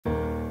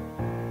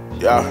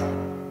Yeah.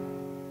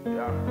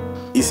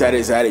 Eastside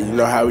is at it, you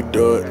know how we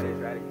do it.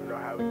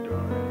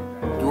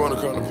 You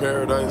wanna come to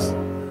paradise?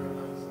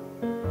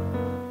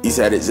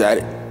 Eastside is at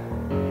it.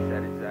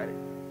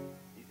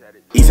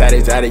 Eastside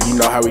is at it, you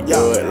know how we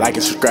do it. Like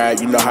and subscribe,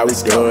 you know how we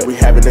do it. We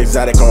having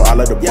exotic on all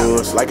of the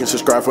bulls. Like and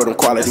subscribe for them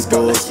quality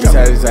bulls.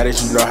 Eastside is at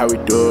it, you know how we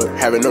do it.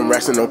 Having them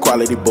racks and them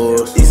quality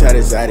bulls. Eastside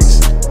is at it.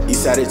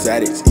 Eastside is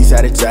at it.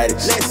 Eastside is at it.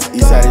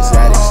 Eastside is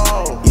at it.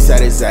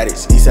 Eastside is at it.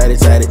 Eastside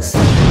is at it.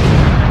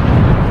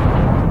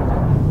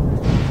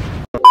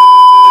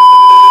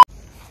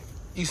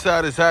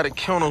 Eastside is at it,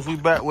 Kennels. We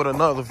back with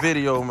another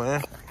video,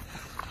 man.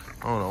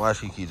 I don't know why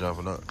she keep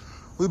jumping up.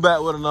 We back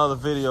with another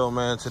video,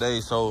 man, today.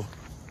 So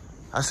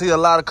I see a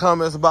lot of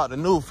comments about the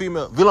new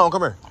female. Vilon,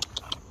 come here.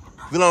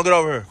 Vilon, get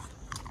over here.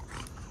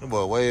 That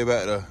boy way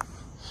back there.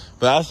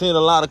 But I seen a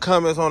lot of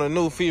comments on the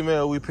new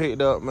female we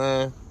picked up,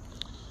 man.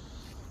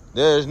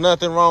 There's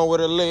nothing wrong with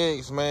her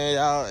legs, man.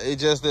 Y'all,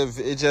 it's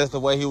just the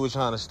way he was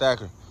trying to stack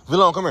her.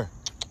 Vilon, come here.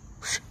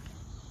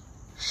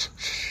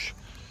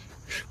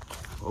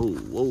 Oh,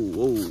 whoa,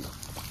 whoa.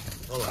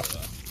 Hold on.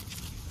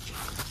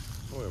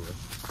 Come here, bro.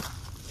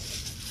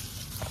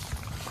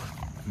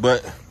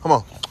 But, come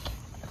on.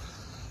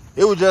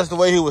 It was just the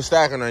way he was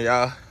stacking her,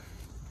 y'all.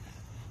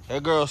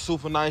 That girl's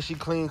super nice. She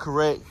clean,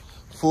 correct,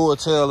 full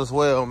tail as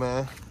well,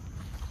 man.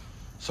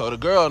 So the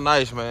girl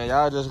nice, man.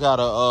 Y'all just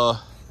gotta, y'all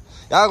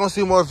gonna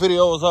see more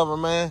videos of her,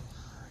 man.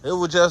 It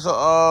was just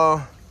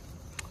a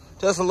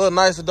little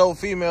nice adult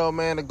female,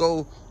 man, to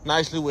go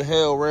nicely with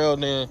Hell Rail.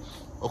 Then,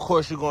 of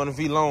course, you're going to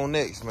V-Lone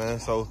next, man.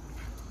 So,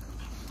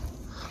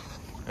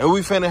 and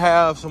we finna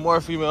have some more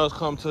females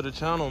come to the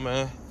channel,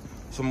 man.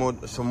 Some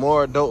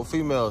more adult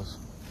females.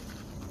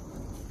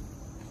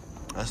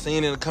 I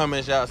seen in the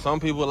comments, y'all, some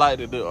people liked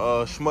the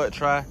schmut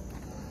try.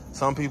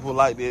 Some people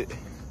liked it,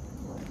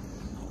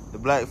 the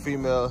black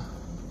female.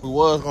 We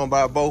was gonna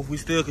buy both. We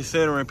still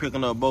considering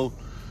picking up both,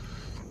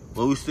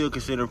 but we still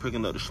considering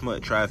picking up the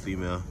schmut try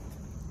female.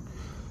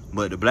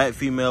 But the black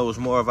female was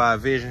more of our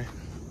vision.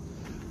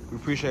 We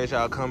appreciate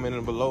y'all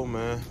commenting below,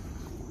 man.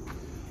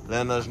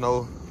 Letting us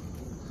know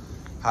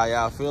how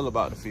y'all feel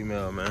about the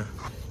female, man.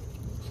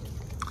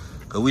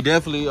 Cause we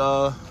definitely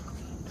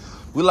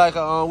we like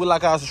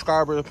our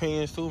subscriber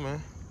opinions too,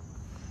 man.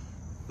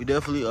 We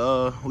definitely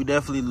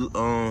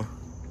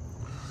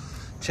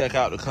check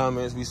out the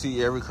comments. We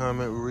see every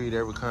comment, we read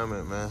every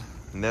comment, man.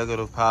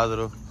 Negative,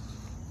 positive,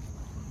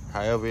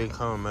 however it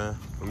come, man.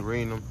 We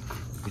reading them,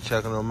 we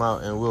checking them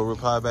out, and we'll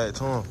reply back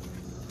to them.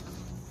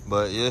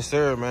 But yes,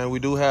 sir, man, we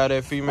do have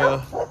that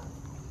female.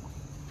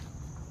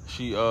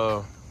 She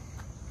that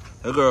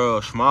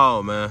girl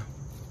small, man.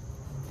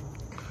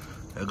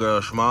 That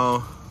girl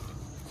small.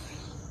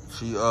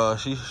 I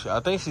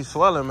think she's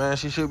swelling, man.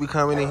 She should be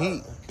coming in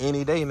heat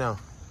any day now.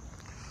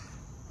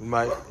 You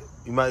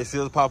might see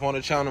us pop on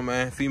the channel,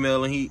 man.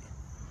 Female in heat.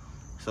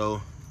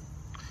 So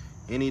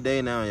any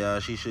day now,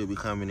 y'all, she should be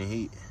coming in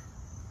heat.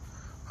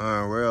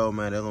 Her and Rail,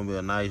 man, they're gonna be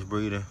a nice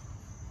breeder.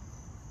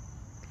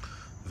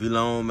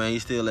 V-Lone, man,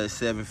 he's still at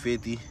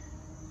 750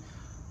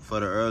 for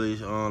the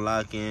earliest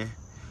lock-in.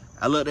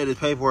 I looked at his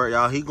paperwork,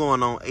 y'all. He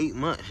going on 8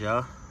 months,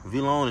 y'all.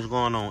 V-Lone is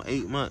going on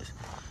 8 months.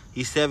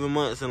 He's 7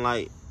 months in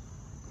like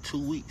 2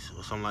 weeks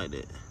or something like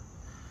that.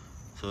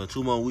 So in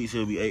 2 more weeks,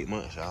 he'll be 8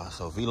 months, y'all.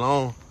 So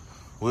V-Lone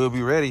will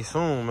be ready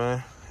soon,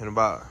 man. In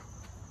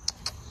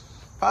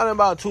probably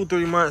about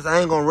 2-3 months.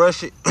 I ain't gonna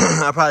rush it.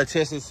 I probably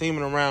test his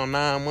semen around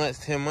 9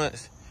 months, 10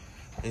 months,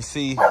 and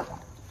see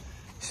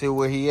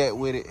where he at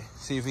with it.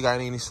 See if he got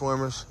any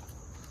swimmers,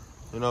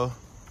 you know.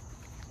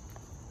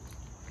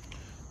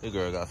 This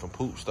girl got some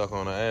poop stuck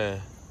on her ass.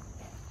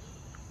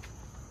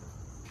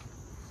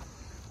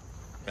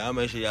 Y'all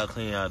make sure y'all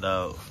clean y'all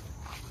dog.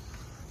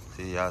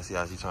 See, y'all see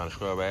how she trying to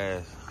scrub her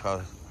ass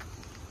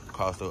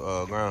across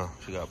the ground.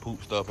 She got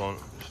poop stuck in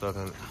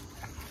it.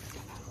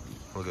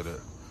 Look at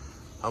that.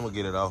 I'm gonna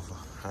get it off.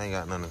 I ain't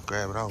got nothing to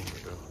grab it off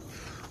with, though.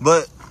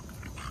 But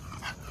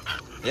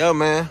yeah,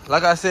 man,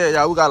 like I said,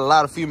 y'all, we got a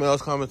lot of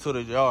females coming to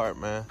the yard,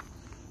 man.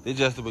 It's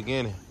just the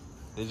beginning.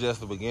 It's just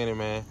the beginning,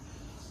 man.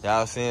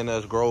 Y'all seeing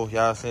us grow.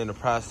 Y'all seeing the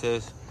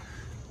process.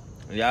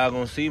 And y'all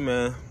gonna see,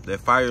 man, that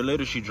fire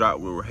litter she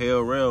dropped with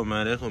Hell Rail,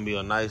 man. That's gonna be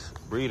a nice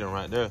breeding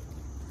right there.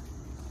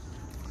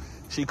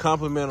 She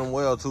compliment him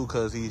well, too,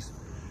 because he's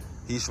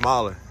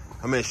smaller.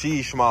 I mean,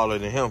 she's smaller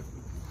than him.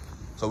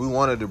 So we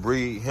wanted to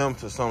breed him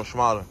to something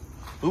smaller.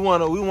 We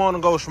want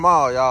to go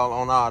small, y'all,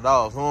 on our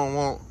dogs. We don't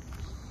want...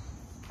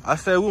 I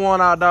said we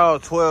want our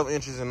dog 12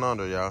 inches and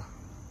under, y'all.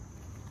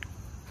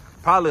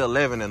 Probably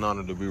 11 and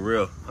under, to be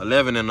real.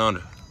 11 and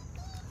under.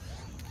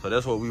 So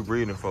that's what we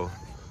breeding for.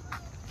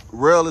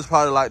 Rail is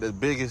probably like the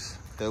biggest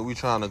that we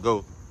trying to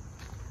go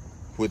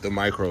with the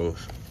micros.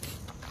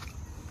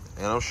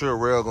 And I'm sure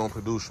Rail gonna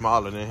produce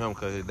smaller than him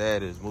because his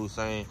dad is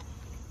Moussain.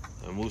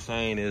 And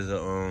Moussain is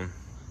a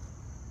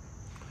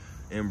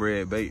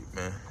inbred bait,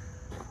 man.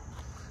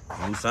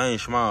 Moussain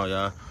small,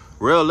 y'all.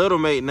 Rail little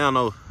mate now,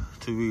 though,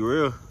 to be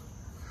real.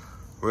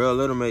 Real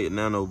little mate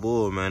nano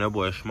bull, man. That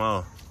boy is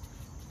small.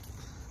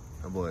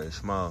 That boy is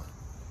small.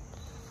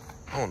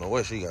 I don't know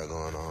what she got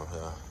going on,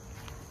 y'all.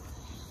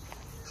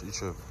 She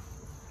tripping.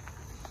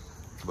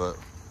 But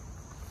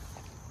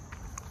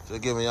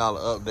just giving y'all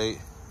an update.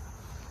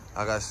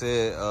 Like I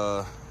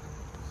said,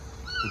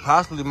 we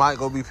possibly might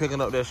go be picking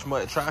up that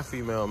Smut Tri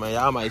female, man.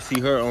 Y'all might see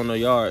her on the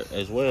yard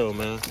as well,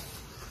 man.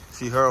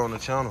 See her on the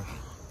channel.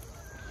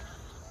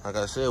 Like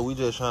I said, we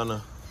just trying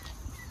to...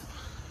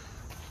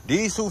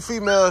 These 2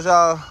 females,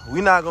 y'all,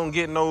 we not gonna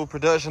get no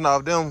production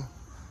off them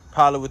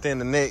probably within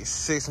the next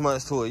 6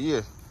 months to a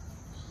year.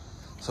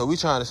 So we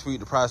trying to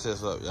speed the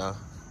process up, y'all.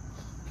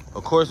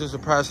 Of course, it's a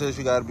process.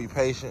 You gotta be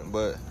patient,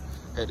 but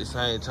at the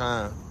same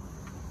time,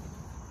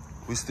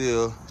 we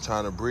still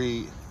trying to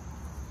breed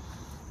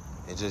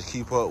and just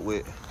keep up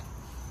with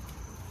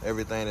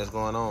everything that's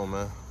going on,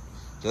 man.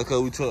 Just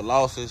because we took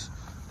losses,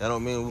 that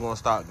don't mean we're gonna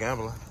stop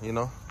gambling, you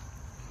know?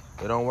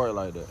 It don't work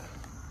like that.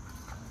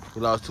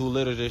 We lost 2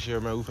 litters this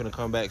year, man. We finna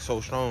come back so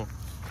strong.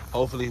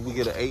 Hopefully we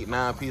get an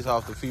 8-9 piece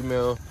off the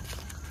female.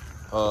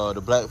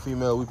 The black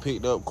female we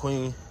picked up,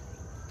 Queen.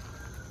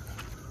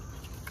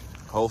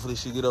 Hopefully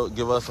she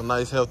give us a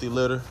nice healthy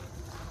litter.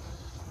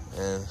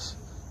 And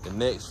the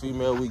next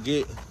female we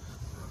get.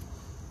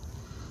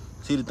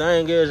 See, the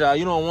thing is, y'all,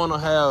 you don't wanna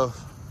have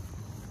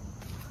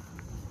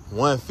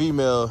one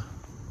female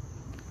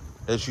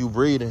that you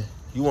breeding.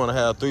 You wanna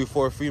have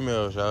 3-4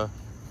 females, y'all,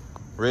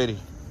 ready.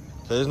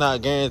 So it's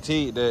not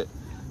guaranteed that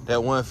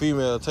that one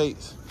female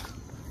takes.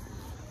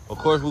 Of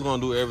course, we're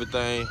gonna do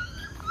everything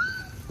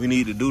we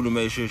need to do to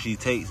make sure she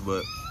takes,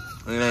 but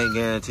it ain't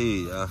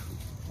guaranteed, y'all.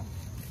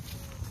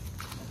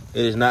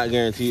 It is not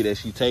guaranteed that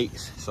she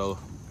takes. So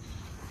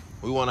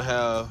we wanna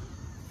have...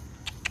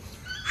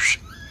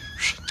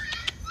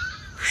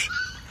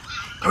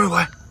 Hurry,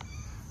 boy.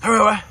 Hurry,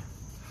 boy.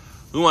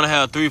 We wanna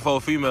have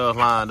 3-4 females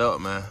lined up,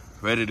 man,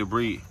 ready to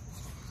breed.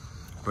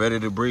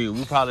 Ready to breed.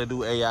 We probably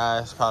do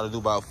AIs, probably do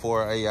about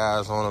 4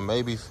 AIs on them.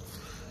 Maybe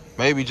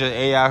just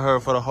AI her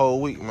for the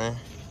whole week, man.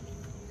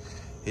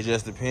 It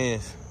just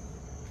depends.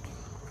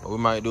 Or we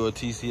might do a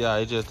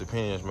TCI. It just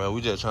depends, man.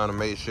 We just trying to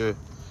make sure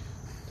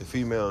the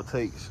female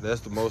takes. That's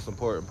the most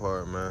important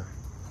part, man.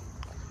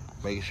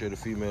 Making sure the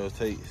female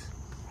takes.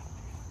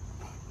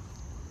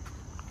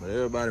 But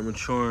everybody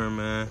maturing,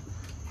 man.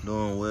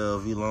 Doing well.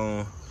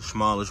 V-Long, the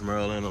smallest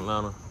Merle in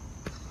Atlanta.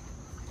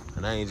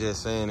 And I ain't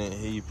just saying it.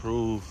 He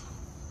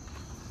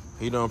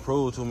done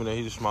proved to me that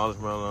he's the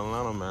smallest Merle in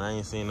Atlanta, man. I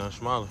ain't seen nothing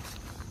smaller.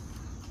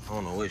 I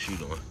don't know what she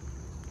doing.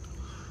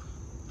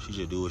 She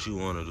just do what she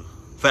want to do.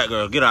 Fat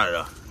girl, get out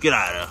of there. Get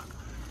out of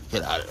there.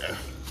 Get out of there.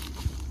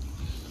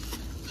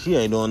 She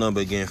ain't doing nothing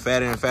but getting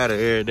fatter and fatter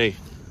every day.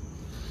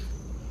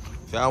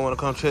 If y'all want to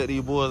come check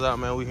these boys out,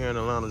 man, we here in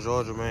Atlanta,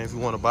 Georgia, man. If you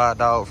want to buy a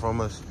dog from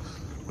us,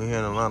 we here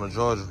in Atlanta,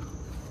 Georgia.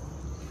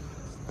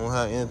 We don't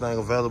have anything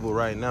available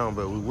right now,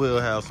 but we will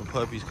have some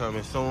puppies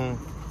coming soon.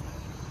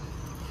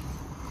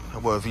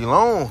 That boy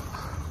V-Long,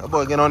 that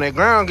boy get on that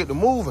ground, get to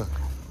moving.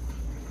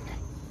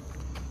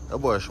 That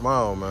boy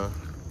small, man.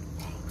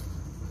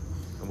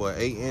 That boy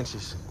 8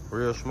 inches,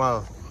 real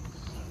small,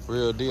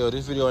 real deal.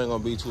 This video ain't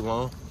gonna be too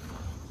long.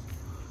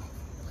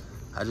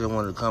 I just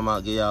wanted to come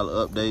out, give y'all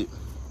an update.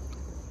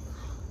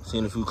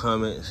 Seen a few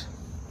comments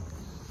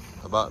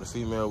about the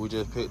female we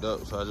just picked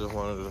up, so I just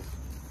wanted to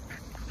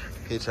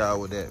hit y'all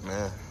with that,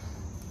 man.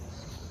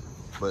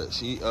 But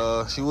she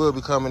will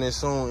be coming in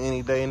soon,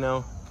 any day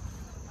now.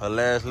 Her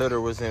last litter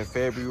was in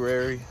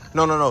February.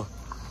 No.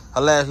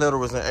 Her last litter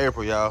was in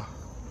April, y'all.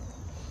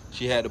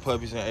 She had the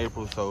puppies in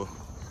April, so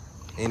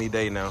any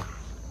day now.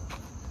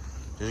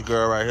 This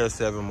girl right here,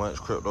 7 months,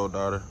 crypto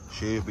daughter.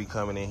 She'll be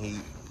coming in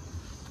heat.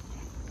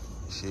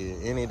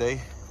 Shit, any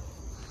day.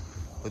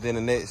 Within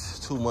the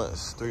next 2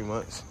 months, 3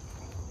 months.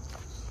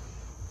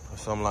 Or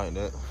something like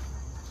that.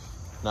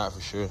 Not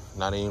for sure.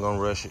 Not even gonna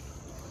rush it.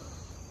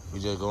 We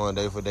just going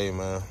day for day,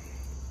 man.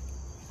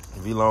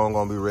 V-Long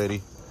gonna be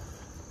ready.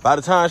 By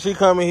the time she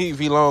come in heat,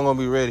 V-Long gonna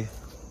be ready.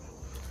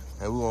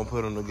 And we gonna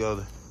put them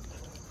together.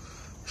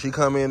 She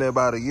come in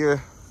about a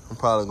year, I'm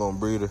probably gonna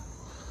breed her.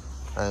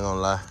 I ain't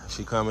gonna lie.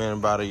 She come in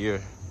about a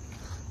year.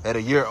 At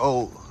a year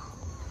old,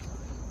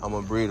 I'm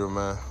gonna breed her,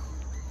 man.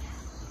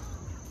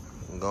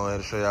 I'm going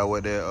ahead and show y'all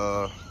what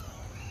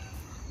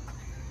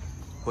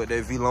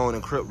that V-Long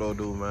and crypto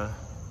do, man.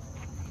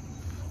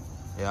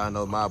 Yeah, I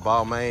know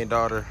my main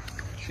daughter,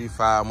 she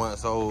 5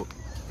 months old.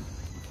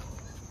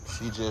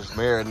 She just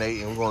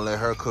marinating. We're gonna let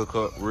her cook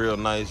up real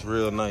nice,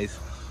 real nice.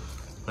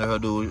 Let her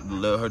do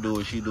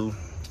what she do.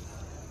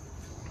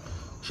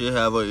 She'll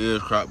have her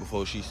ears cropped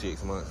before she's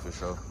 6 months for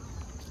sure.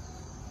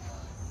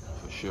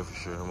 For sure.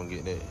 I'm gonna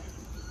get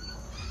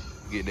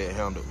that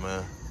handled,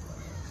 man.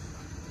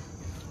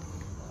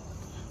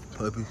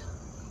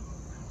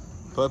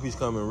 Puppies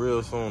coming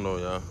real soon though,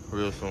 y'all.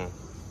 Real soon.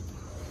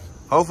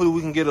 Hopefully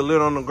we can get a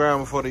litter on the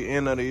ground before the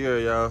end of the year,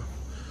 y'all.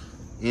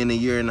 End of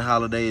the year and the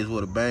holidays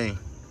with a bang.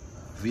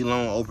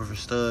 V-Long open for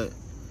stud,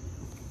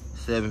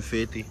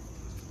 $750.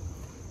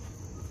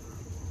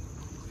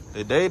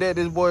 The day that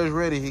this boy is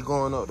ready, he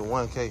going up to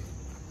 1K.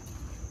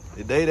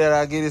 The day that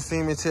I get his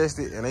semen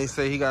tested and they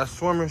say he got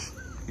swimmers,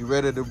 he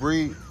ready to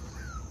breed,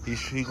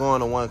 he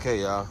going to 1K,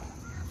 y'all.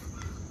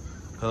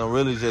 Cause I'm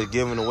really just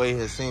giving away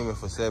his semen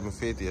for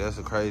 $750. That's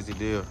a crazy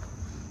deal.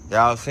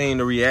 Y'all seen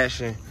the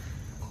reaction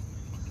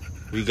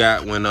we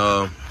got when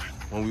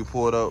we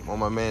pulled up on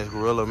my man's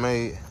Gorilla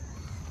Mate,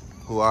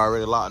 who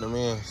already locked him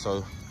in.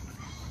 So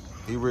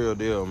he real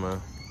deal,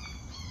 man.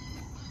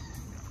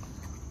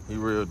 He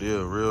real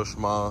deal, real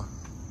small,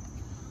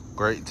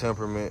 great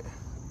temperament.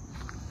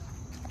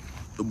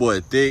 The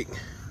boy thick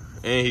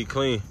and he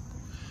clean.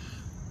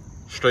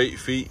 Straight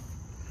feet.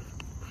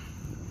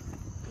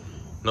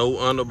 No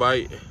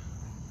underbite,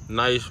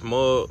 nice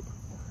mug,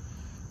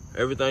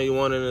 everything you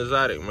want in an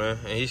exotic, man.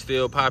 And he's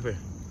still popping.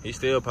 He's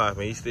still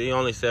popping. He's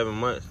only 7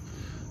 months,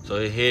 so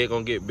his head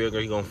gonna get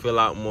bigger. He gonna fill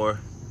out more.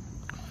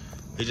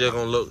 He just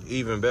gonna look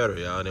even better,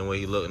 y'all, than what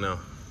he look now.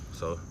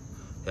 So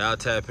y'all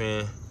tap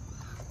in.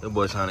 That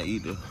boy trying to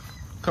eat the.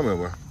 Come here,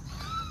 bro.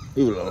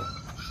 Leave it alone.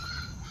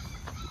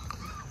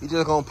 He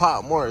just gonna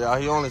pop more, y'all.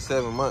 He only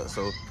 7 months,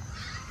 so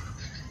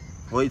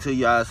wait till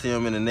y'all see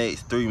him in the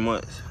next 3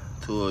 months.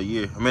 To a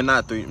year. I mean,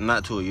 not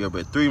to a year,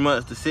 but 3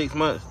 months to 6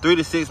 months. 3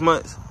 to 6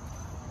 months.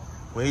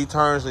 When he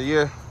turns a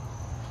year,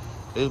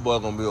 this boy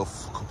gonna be a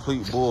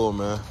complete bull,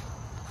 man.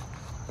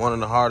 One of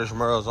the hardest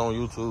murals on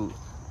YouTube,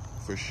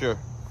 for sure.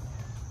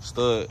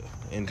 Stud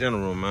in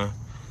general, man.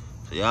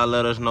 So y'all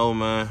let us know,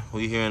 man.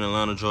 We here in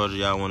Atlanta, Georgia.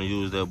 Y'all want to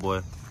use that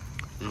boy.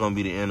 It's gonna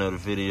be the end of the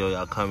video.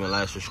 Y'all comment,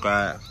 like,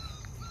 subscribe.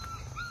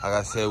 Like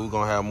I said, we're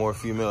gonna have more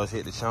females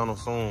hit the channel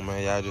soon,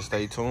 man. Y'all just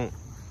stay tuned.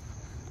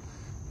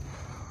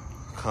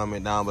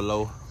 Comment down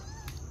below,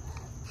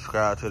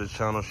 subscribe to the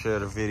channel, share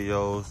the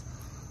videos,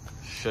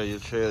 share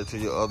it to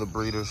your other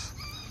breeders.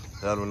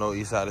 Let them know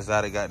Eastside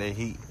Exotic got that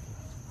heat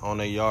on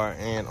their yard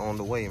and on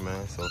the way,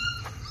 man. So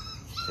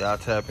y'all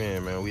tap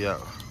in, man. We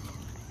out.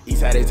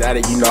 Eastside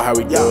Exotic, you know how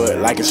we do it.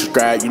 Like and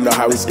subscribe, you know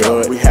how we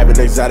do it. We having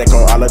exotic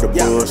on all of the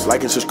bulls.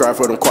 Like and subscribe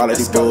for them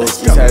quality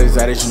bulls. Eastside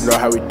Exotics, you know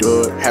how we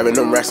do it. Having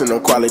them racks and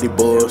them quality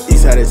bulls.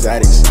 Eastside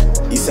Exotics,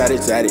 Eastside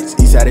Exotics,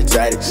 Eastside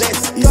Exotics,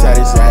 Eastside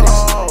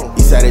Exotics,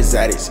 Eastside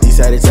Exotics,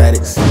 Eastside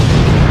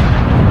Exotics.